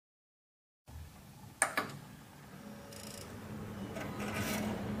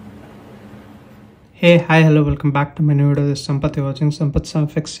Hey, hi, hello, welcome back to my new video. This is Sampath. You're watching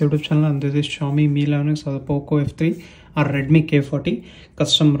Sampath's Fix YouTube channel, and this is Xiaomi Mi 11X or the Poco F3 or Redmi K40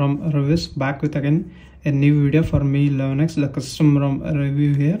 custom ROM reviews. Back with again a new video for Mi 11X, the custom ROM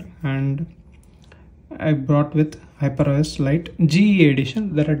review here, and I brought with HYPEROS Lite GE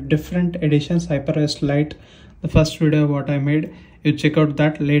edition. There are different editions. HYPEROS Lite, the first video what I made, you check out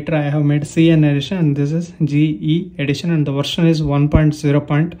that. Later I have made CN edition, and this is GE edition, and the version is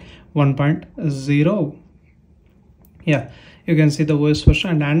 1.0.1.0. yeah, you can see the OS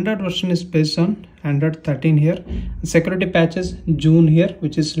version, and Android version is based on Android 13 here. Security patches June here,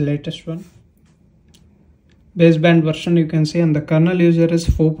 which is latest one. Baseband version you can see, and the kernel user is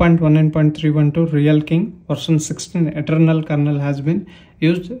 4.19.312 Real King. Version 16 eternal kernel has been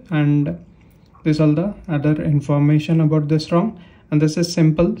used, and this all the other information about this ROM. And this is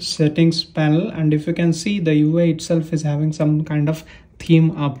simple settings panel, and if you can see, the UI itself is having some kind of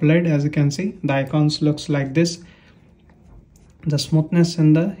theme applied. As you can see, the icons looks like this. The smoothness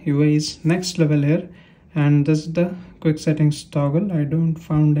in the UI is next level here, and this is the quick settings toggle. I don't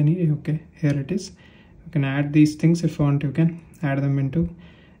found any. Okay, here it is. You can add these things if you want. You can add them into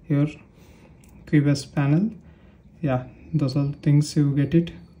your QoS panel. Yeah, those are the things, you get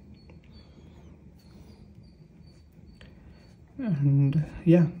it. And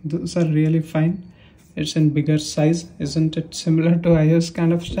yeah, those are really fine. It's in bigger size. Isn't it similar to iOS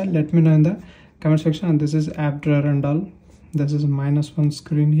kind of style? Let me know in the comment section. And this is app drawer and all. This is -1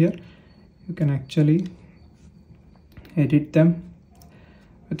 screen here. You can actually edit them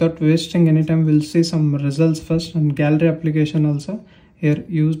without wasting any time. We'll see some results first, and gallery application also here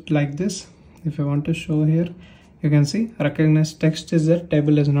used like this. If you want to show here, you can see recognized text is there,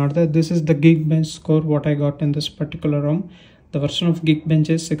 table is not there. This is the Geekbench score what I got in this particular ROM. The version of Geekbench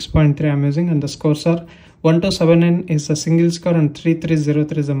is 6.3 I'm using, and the scores are 1279 is a single score and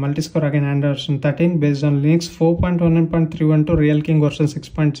 3303 is a multi-score. Again, Android version 13 based on Linux, 4.19.312 Real King version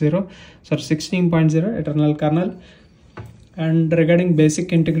 6.0, so 16.0 eternal kernel. And regarding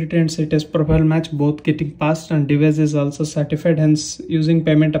basic integrity and CTS profile match, both getting passed, and device is also certified, hence using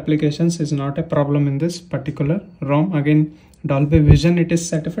payment applications is not a problem in this particular ROM. Again, Dolby Vision it is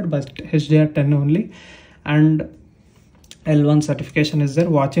certified, but HDR10 only, and L1 certification is there.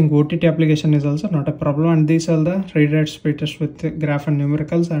 Watching OTT application is also not a problem, and these are the read-write speeds with graph and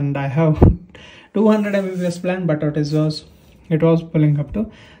numericals. And I have 200 Mbps plan, but it was pulling up to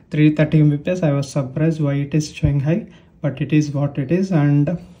 330 Mbps. I was surprised why it is showing high, but it is what it is.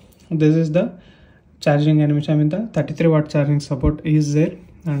 And this is the charging animation. I mean, the 33 watt charging support is there,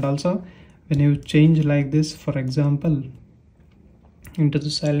 and also when you change like this, for example, into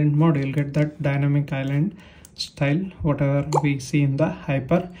the silent mode, you'll get that dynamic island style whatever we see in the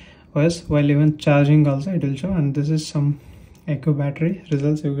HYPEROS. While even charging also it will show, and this is some eco battery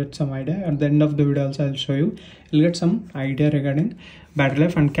results. You get some idea at the end of the video. Also I'll show you, you'll get some idea regarding battery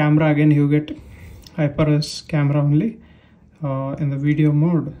life. And camera, again you get HYPEROS camera only. In the video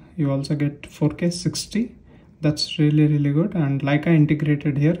mode you also get 4K 60. That's really good. And Leica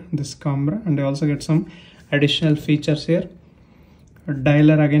integrated here, this camera, and you also get some additional features here. A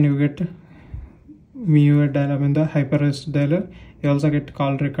dialer, again you get MIUI dialer in the HYPEROS dialer. You also get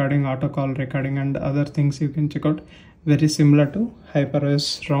call recording, auto call recording, and other things you can check out. Very similar to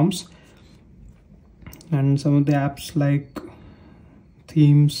HYPEROS ROMs. And some of the apps like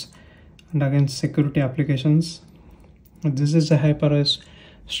themes, and again security applications. This is a HYPEROS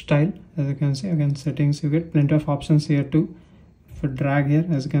style. As you can see, again settings, you get plenty of options here too. If you drag here,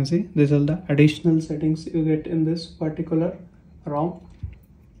 as you can see, these are the additional settings you get in this particular ROM.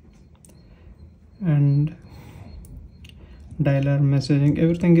 And dialer, messaging,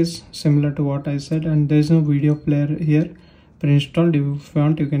 everything is similar to what I said. And there is no video player here pre-installed. If you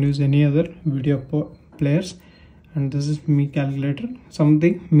want, you can use any other video players. And this is Mi calculator. Some of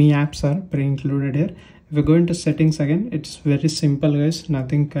the Mi apps are pre-included here. If you go into settings again, it's very simple guys,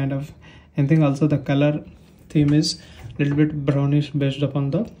 nothing kind of anything. Also the color theme is a little bit brownish based upon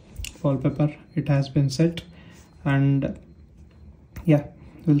the wallpaper it has been set. And yeah,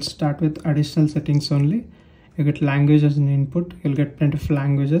 we'll start with additional settings only. You get languages in input. You'll get plenty of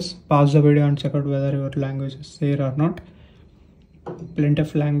languages. Pause the video and check out whether your language is there or not. Plenty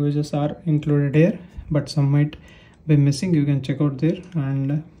of languages are included here, but some might be missing. You can check out there.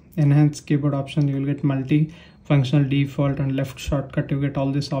 And enhanced keyboard option, you will get multi-functional default and left shortcut. You get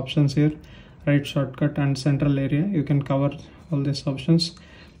all these options here. Right shortcut and central area, you can cover all these options.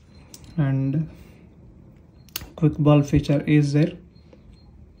 And quick ball feature is there.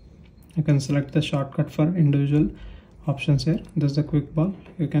 You can select the shortcut for individual options here. This is the quick ball.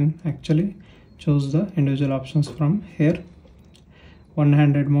 You can actually choose the individual options from here.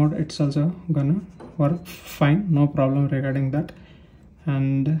 One-handed mode, it's also gonna work fine, no problem regarding that.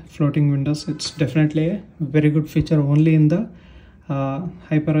 And floating windows, it's definitely a very good feature only in the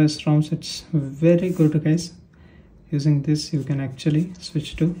HYPEROS ROMs. It's very good, guys. Using this you can actually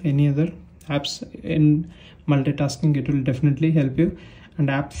switch to any other apps in multitasking. It will definitely help you. And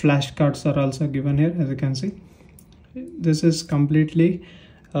app flashcards are also given here, as you can see. This is completely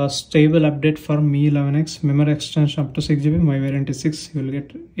a stable update for Mi 11X. Memory extension up to 6 GB. My variant is 6. You will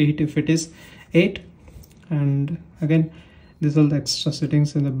get 8 if it is 8. And again, these are the extra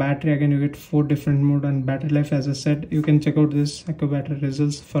settings. In the battery, again, you get 4 different mode and battery life. As I said, you can check out this Echo battery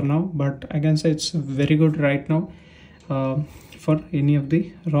results for now, but I can say it's very good right now for any of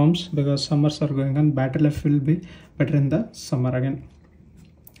the ROMs, because summers are going on. Battery life will be better in the summer. Again,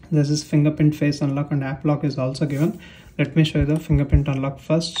 this is fingerprint face unlock, and app lock is also given. Let me show you the fingerprint unlock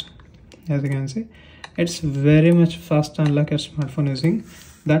first. As you can see, it's very much fast to unlock your smartphone using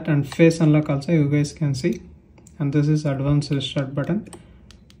that, and face unlock also you guys can see. And this is advanced restart button.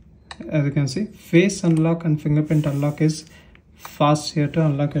 As you can see, face unlock and fingerprint unlock is fast here to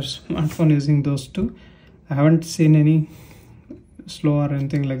unlock your smartphone using those two. I haven't seen any slow or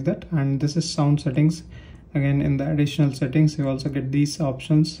anything like that. And this is sound settings. Again, in the additional settings you also get these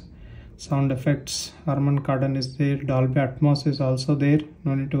options. Sound effects, Harman Kardon is there, Dolby Atmos is also there,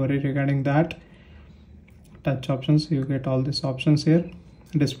 no need to worry regarding that. Touch options, you get all these options here.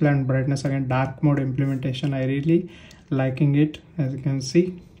 Display and brightness, again dark mode implementation, I really liking it. As you can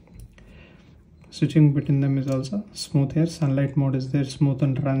see, switching between them is also smooth here. Sunlight mode is there, smooth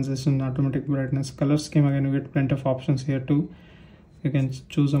and transition, automatic brightness. Color scheme, again you get plenty of options here too, you can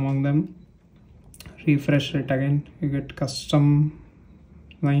choose among them. Refresh rate, again you get custom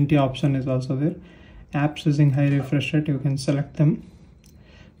 90 option is also there. Apps using high refresh rate, you can select them,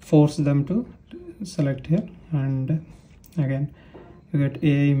 force them to select here. And again you get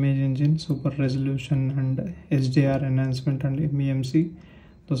AI image engine, super resolution, and HDR enhancement, and MEMC.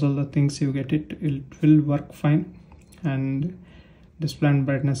 Those are the things you get. It will work fine. And display and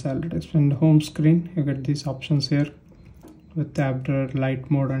brightness, I already explained. Home screen, you get these options here with tab drawer, light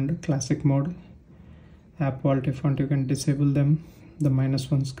mode and classic mode. App quality font, you can disable them. The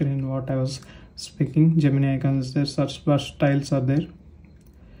 -1 screen, what I was speaking. Gemini icons is there, search bar styles are there.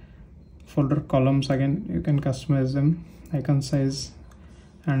 Folder columns, again you can customize them. Icon size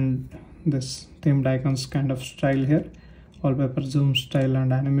and this themed icons kind of style here. Wallpaper zoom style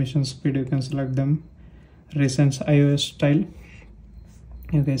and animation speed, you can select them. Recent iOS style,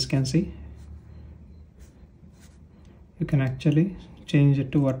 you guys can see. You can actually change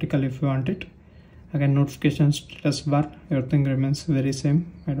it to vertical if you want it. Again, notification status bar, everything remains very same.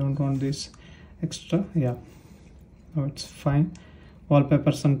 I don't want this extra. Yeah, now it's fine.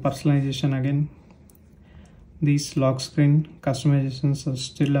 Wallpapers and personalization, again these lock screen customizations are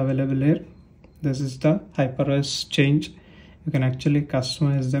still available here. This is the HYPEROS change, you can actually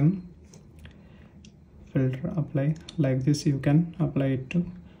customize them. Filter apply, like this you can apply it to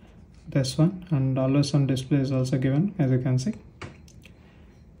this one. And always on display is also given, as you can see.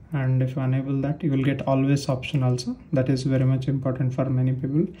 And if you enable that, you will get always option also. That is very much important for many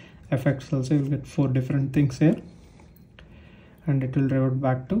people. Effects also, you will get 4 different things here, and it will revert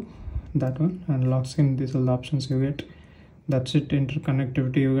back to that one. And lock screen, these are the options you get. That's it.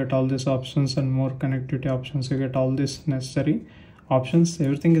 Interconnectivity, you get all these options, and more connectivity options, you get all these necessary options.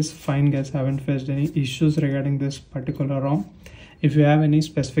 Everything is fine, guys. I haven't faced any issues regarding this particular ROM. If you have any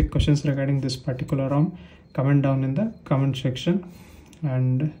specific questions regarding this particular ROM, comment down in the comment section,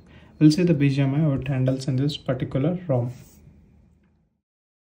 and we'll see the BGMI how it handles in this particular ROM.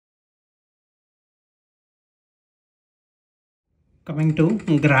 Coming to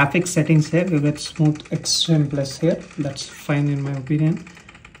graphics settings here, you get smooth extreme plus here. That's fine in my opinion.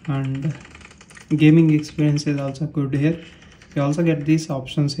 And gaming experience is also good here. You also get these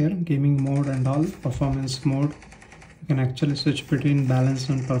options here, gaming mode and all, performance mode. You can actually switch between balance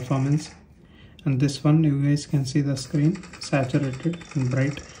and performance. And this one, you guys can see the screen saturated and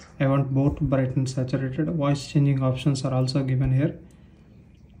bright. I want both bright and saturated. Voice changing options are also given here.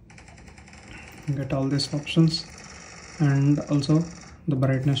 You get all these options, and also the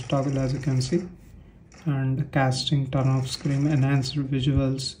brightness toggle, as you can see, and casting, turn off screen, enhanced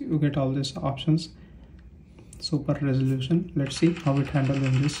visuals. You get all these options. Super resolution. Let's see how it handles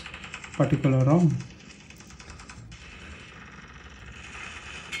in this particular ROM.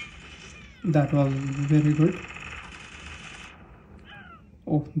 That was very good.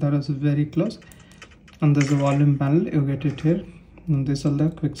 Oh, that was very close. And there's a volume panel, you get it here. And these are the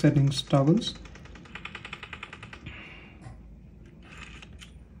quick settings toggles.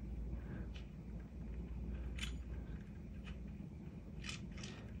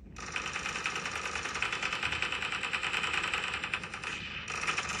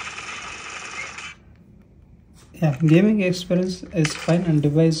 Yeah, gaming experience is fine and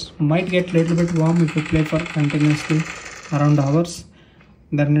device might get little bit warm if you play for continuously around hours.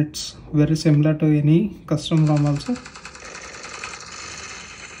 Then it's very similar to any custom ROM also.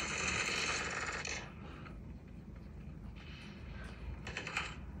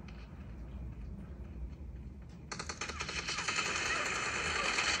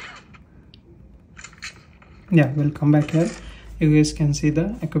 Yeah, we'll come back here. You guys can see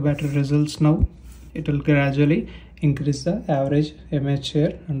the HYPEROS results now. It will gradually increase the average image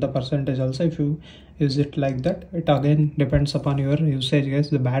share and the percentage also if you use it like that. It again depends upon your usage, guys.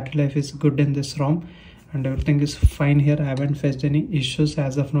 The battery life is good in this ROM and everything is fine here. I haven't faced any issues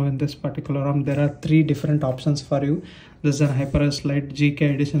as of now in this particular ROM. There are 3 different options for you. This is a HYPEROS Lite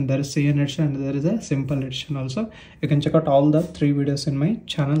GK edition, there is CN edition, and there is a simple edition also. You can check out all the 3 videos in my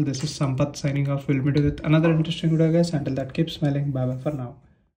channel. This is Sampath signing off. We'll meet you with another interesting video, guys. Until that, keep smiling. Bye bye for now.